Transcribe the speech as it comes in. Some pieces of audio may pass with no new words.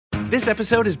This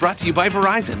episode is brought to you by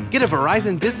Verizon. Get a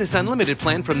Verizon Business Unlimited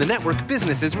plan from the network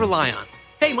businesses rely on.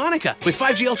 Hey, Monica, with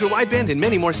 5G Ultra Wideband in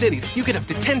many more cities, you get up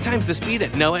to 10 times the speed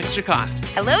at no extra cost.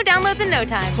 Hello, downloads in no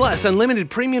time. Plus, unlimited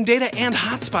premium data and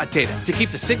hotspot data to keep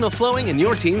the signal flowing and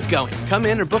your teams going. Come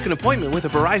in or book an appointment with a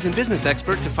Verizon business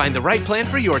expert to find the right plan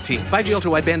for your team. 5G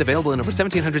Ultra Wideband available in over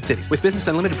 1,700 cities with Business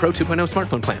Unlimited Pro 2.0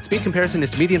 smartphone plan. Speed comparison is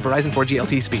to median Verizon 4G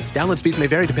LTE speeds. Download speeds may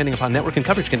vary depending upon network and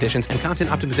coverage conditions and content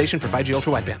optimization for 5G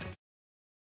Ultra Wideband.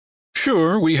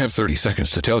 Sure, we have 30 seconds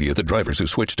to tell you that drivers who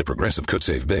switch to Progressive could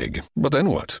save big. But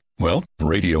then what? Well,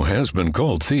 radio has been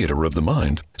called theater of the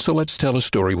mind, so let's tell a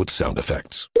story with sound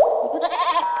effects.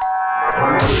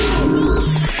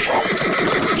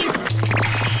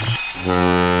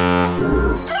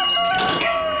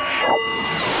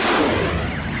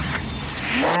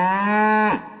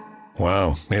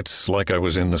 Wow, it's like I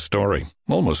was in the story.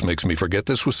 Almost makes me forget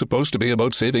this was supposed to be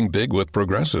about saving big with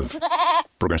Progressive.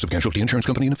 Progressive Casualty Insurance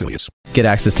Company and Affiliates. Get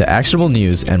access to actionable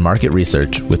news and market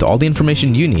research with all the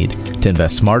information you need to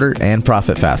invest smarter and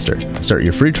profit faster. Start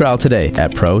your free trial today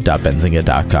at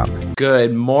pro.benzinga.com.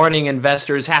 Good morning,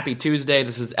 investors. Happy Tuesday.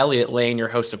 This is Elliot Lane, your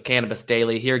host of Cannabis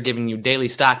Daily, here giving you daily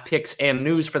stock picks and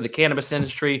news for the cannabis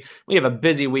industry. We have a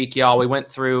busy week, y'all. We went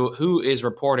through who is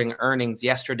reporting earnings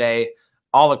yesterday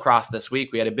all across this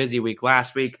week. We had a busy week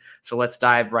last week, so let's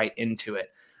dive right into it.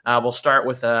 We'll start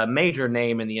with a major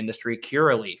name in the industry,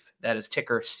 Curaleaf. That is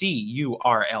ticker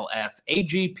CURLF.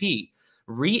 AGP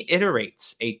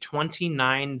reiterates a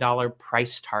 $29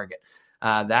 price target.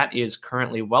 That is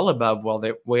currently well above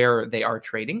where they are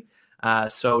trading.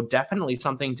 So definitely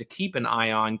something to keep an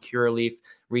eye on. Curaleaf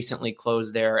recently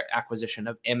closed their acquisition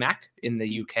of Emac in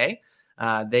the UK.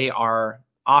 They are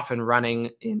often running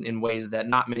in ways that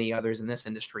not many others in this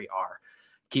industry are.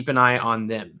 Keep an eye on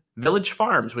them. Village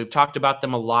Farms, we've talked about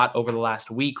them a lot over the last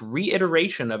week.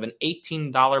 Reiteration of an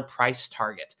 $18 price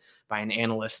target by an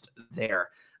analyst there.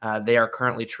 They are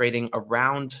currently trading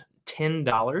around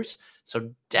 $10.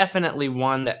 So definitely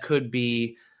one that could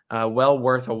be well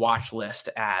worth a watch list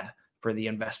ad for the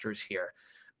investors here.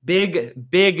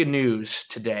 Big news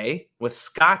today with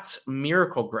Scott's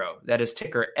Miracle-Gro. That is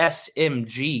ticker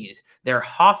SMG. Their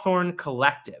Hawthorne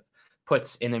Collective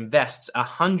puts and invests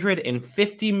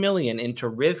 $150 million into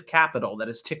Riv Capital. That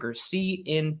is ticker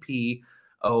CNPOF.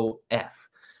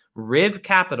 Riv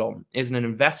Capital is an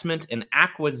investment and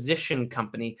acquisition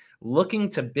company looking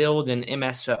to build an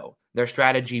MSO. Their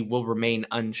strategy will remain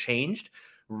unchanged.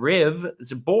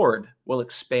 Riv's board will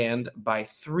expand by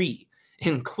 3,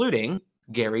 including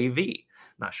Gary V.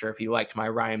 Not sure if you liked my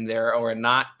rhyme there or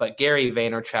not, but Gary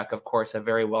Vaynerchuk, of course, a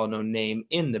very well-known name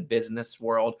in the business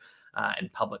world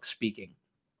and public speaking.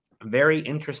 Very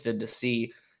interested to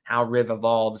see how Riv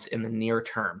evolves in the near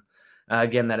term.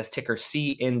 Again, that is ticker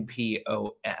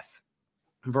CNPOF.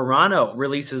 Verano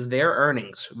releases their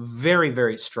earnings. Very,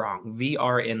 very strong.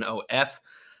 VRNOF.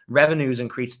 Revenues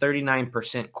increased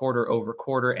 39% quarter over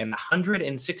quarter and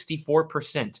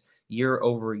 164% year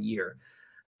over year.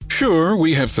 Sure,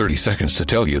 we have 30 seconds to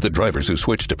tell you that drivers who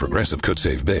switch to Progressive could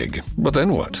save big. But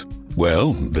then what?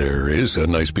 Well, there is a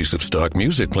nice piece of stock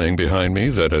music playing behind me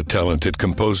that a talented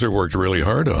composer worked really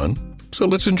hard on. So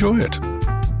let's enjoy it.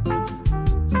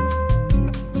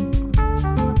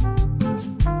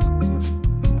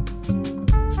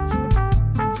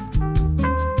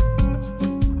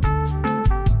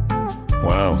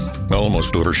 Wow,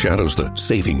 almost overshadows the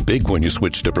saving big when you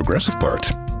switch to Progressive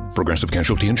part. Progressive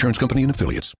Casualty Insurance Company and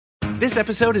Affiliates. This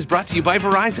episode is brought to you by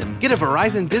Verizon. Get a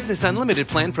Verizon Business Unlimited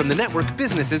plan from the network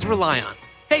businesses rely on.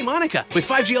 Hey, Monica, with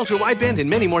 5G Ultra Wideband in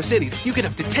many more cities, you get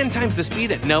up to 10 times the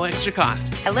speed at no extra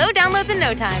cost. Hello, downloads in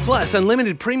no time. Plus,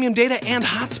 unlimited premium data and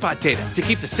hotspot data to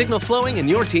keep the signal flowing and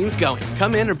your teams going.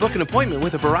 Come in or book an appointment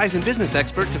with a Verizon business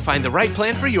expert to find the right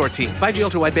plan for your team. 5G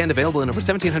Ultra Wideband available in over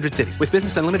 1,700 cities with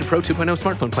Business Unlimited Pro 2.0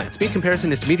 smartphone plan. Speed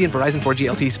comparison is to median Verizon 4G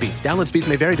LTE speeds. Download speeds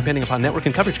may vary depending upon network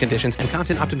and coverage conditions and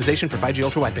content optimization for 5G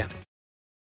Ultra Wideband.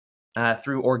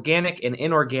 Through organic and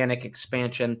inorganic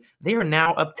expansion, they are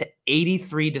now up to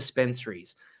 83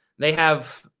 dispensaries. They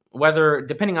have,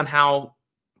 depending on how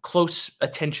close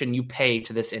attention you pay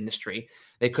to this industry,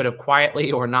 they could have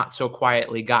quietly or not so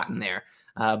quietly gotten there,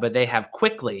 but they have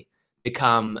quickly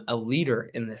become a leader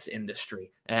in this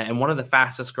industry and one of the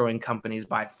fastest growing companies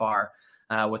by far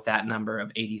with that number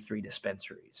of 83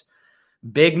 dispensaries.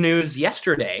 Big news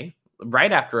yesterday,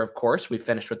 right after, of course, we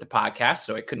finished with the podcast,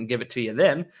 so I couldn't give it to you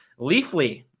then.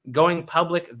 Leafly going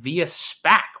public via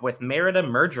SPAC with Merida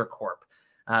Merger Corp.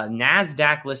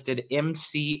 NASDAQ listed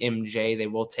MCMJ. They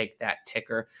will take that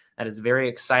ticker. That is very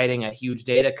exciting. A huge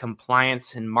data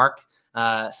compliance and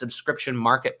subscription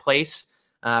marketplace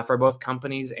for both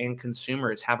companies and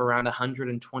consumers. Have around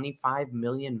 125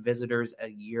 million visitors a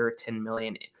year, 10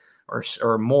 million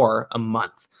or more a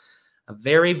month. A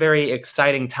very, very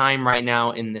exciting time right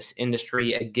now in this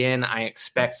industry. Again, I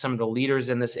expect some of the leaders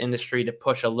in this industry to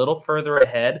push a little further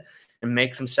ahead and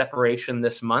make some separation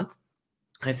this month.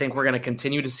 I think we're going to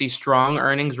continue to see strong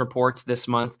earnings reports this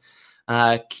month.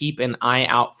 Keep an eye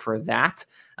out for that.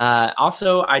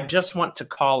 Also, I just want to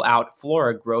call out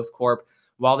Flora Growth Corp.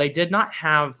 While they did not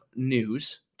have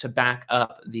news to back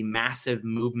up the massive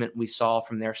movement we saw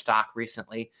from their stock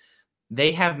recently,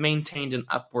 they have maintained an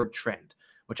upward trend,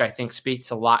 which I think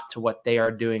speaks a lot to what they are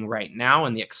doing right now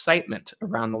and the excitement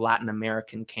around the Latin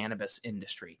American cannabis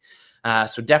industry.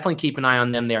 So definitely keep an eye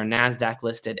on them. They are NASDAQ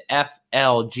listed,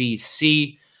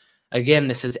 FLGC. Again,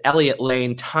 this is Elliot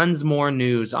Lane. Tons more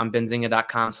news on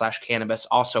benzinga.com/cannabis.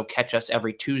 Also catch us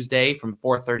every Tuesday from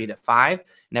 4:30 to 5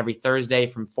 and every Thursday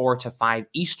from 4 to 5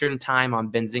 Eastern time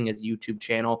on Benzinga's YouTube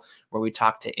channel, where we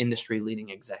talk to industry-leading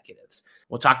executives.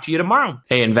 We'll talk to you tomorrow.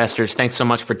 Hey, investors, thanks so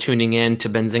much for tuning in to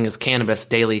Benzinga's Cannabis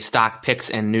Daily Stock Picks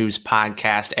and News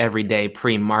Podcast every day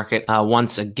pre-market.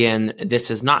 Once again, this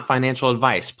is not financial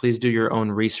advice. Please do your own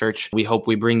research. We hope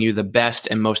we bring you the best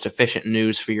and most efficient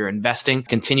news for your investing.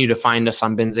 Continue to find us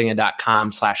on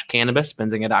benzinga.com/cannabis,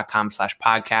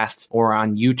 benzinga.com/podcasts, or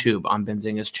on YouTube on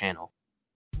Benzinga's channel.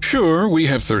 Sure, we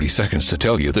have 30 seconds to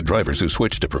tell you that drivers who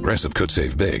switch to Progressive could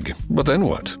save big. But then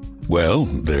what? Well,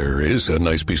 there is a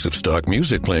nice piece of stock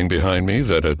music playing behind me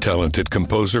that a talented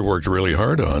composer worked really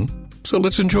hard on. So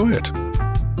let's enjoy it.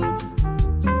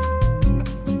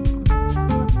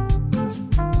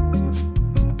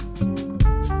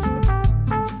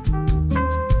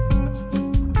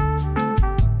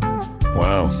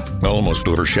 Wow, almost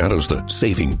overshadows the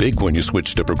saving big when you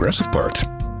switch to Progressive part.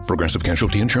 Progressive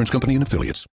Casualty Insurance Company and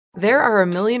Affiliates. There are a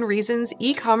million reasons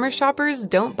e-commerce shoppers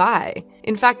don't buy.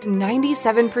 In fact,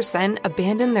 97%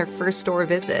 abandon their first store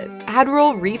visit.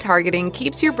 AdRoll retargeting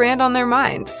keeps your brand on their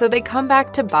mind, so they come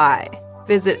back to buy.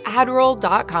 Visit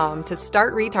adroll.com to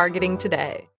start retargeting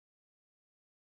today.